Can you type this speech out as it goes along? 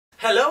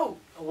Hello!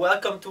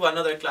 Welcome to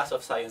another class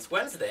of Science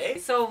Wednesday.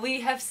 So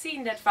we have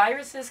seen that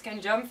viruses can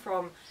jump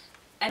from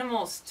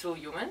animals to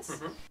humans.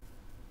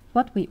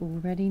 What we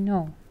already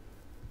know.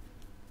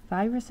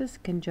 Viruses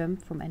can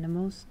jump from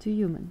animals to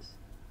humans.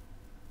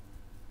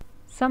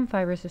 Some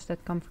viruses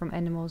that come from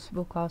animals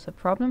will cause a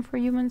problem for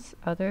humans,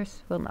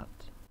 others will not.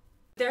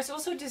 There's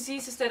also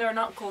diseases that are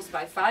not caused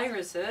by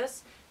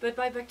viruses, but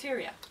by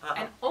bacteria.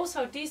 And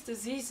also these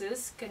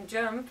diseases can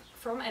jump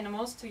from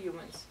animals to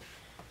humans.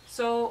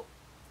 So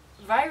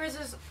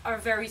viruses are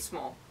very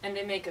small and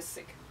they make us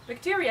sick.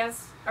 Bacteria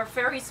are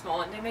very small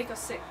and they make us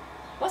sick.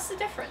 What's the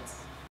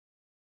difference?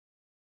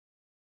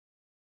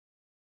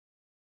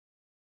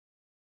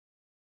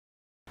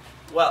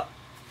 Well,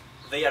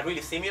 they are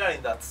really similar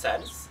in that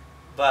sense,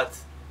 but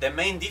the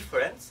main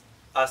difference,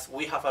 as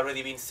we have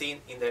already been seeing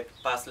in the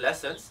past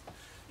lessons,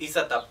 is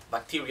that the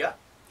bacteria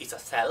is a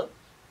cell,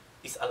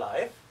 is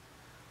alive,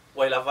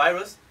 while a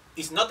virus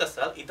is not a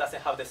cell, it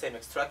doesn't have the same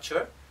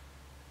structure,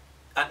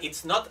 and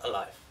it's not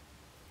alive.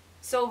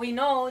 So we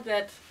know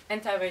that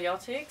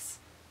antibiotics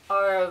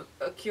are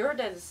a cure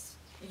that is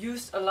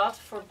used a lot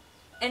for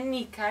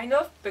any kind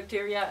of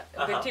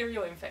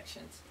bacterial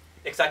infections.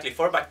 Exactly,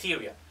 for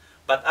bacteria,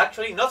 but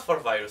actually not for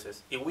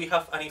viruses. If we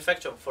have an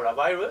infection for a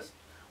virus,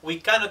 we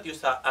cannot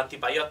use an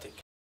antibiotic.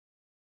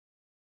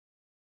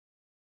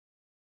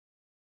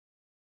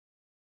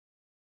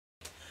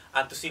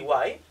 And to see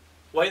why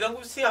don't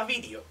we see a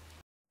video?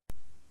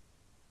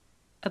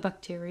 A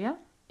bacteria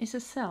is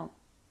a cell.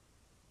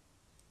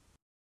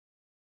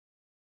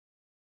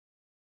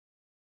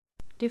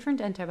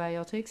 Different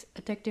antibiotics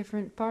attack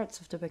different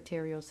parts of the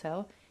bacterial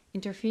cell,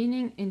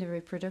 intervening in the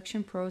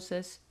reproduction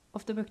process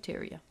of the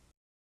bacteria.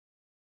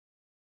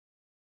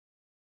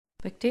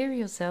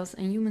 Bacterial cells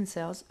and human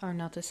cells are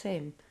not the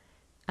same.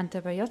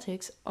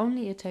 Antibiotics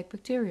only attack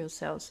bacterial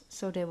cells,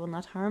 so they will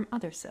not harm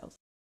other cells.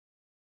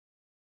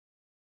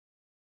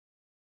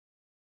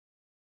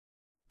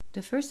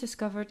 The first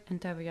discovered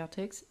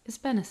antibiotics is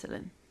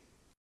penicillin.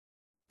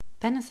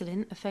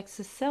 Penicillin affects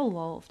the cell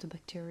wall of the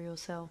bacterial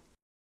cell.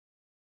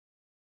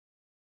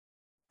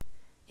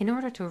 In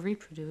order to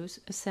reproduce,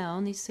 a cell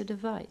needs to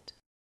divide.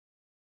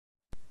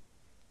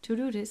 To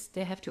do this,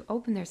 they have to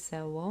open their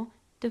cell wall,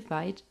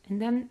 divide,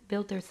 and then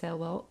build their cell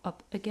wall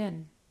up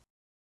again.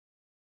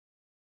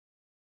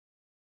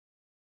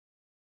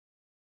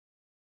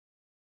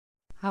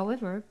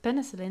 However,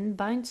 penicillin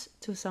binds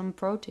to some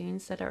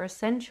proteins that are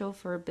essential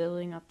for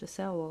building up the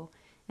cell wall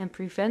and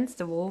prevents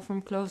the wall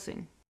from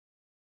closing.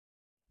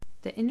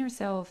 The inner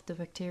cell of the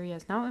bacteria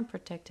is now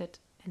unprotected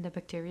and the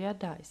bacteria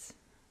dies.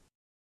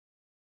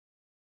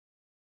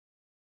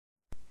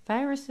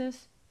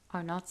 Viruses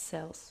are not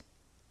cells.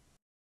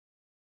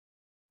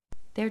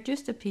 They're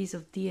just a piece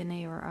of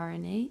DNA or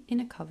RNA in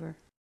a cover.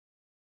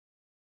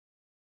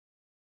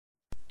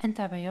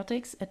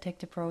 Antibiotics attack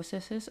the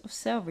processes of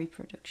cell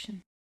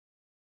reproduction.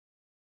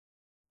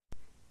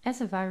 As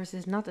a virus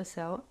is not a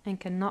cell and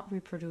cannot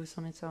reproduce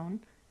on its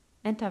own,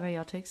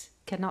 antibiotics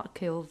cannot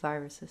kill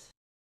viruses.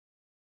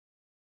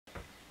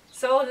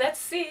 So let's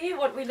see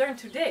what we learned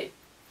today.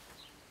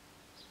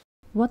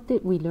 What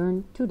did we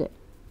learn today?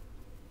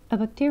 A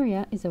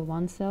bacteria is a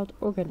one-celled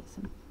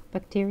organism.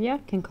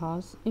 Bacteria can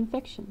cause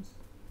infections.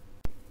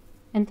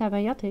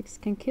 Antibiotics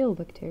can kill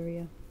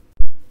bacteria.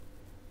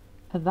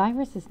 A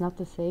virus is not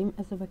the same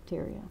as a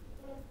bacteria.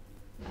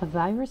 A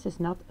virus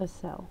is not a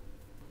cell.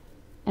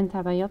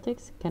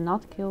 Antibiotics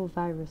cannot kill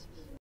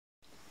viruses.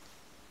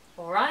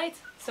 Alright,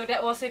 so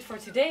that was it for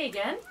today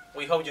again.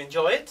 We hope you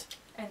enjoy it,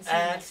 And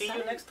see you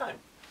time. next time.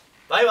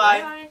 Bye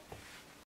bye! Bye bye!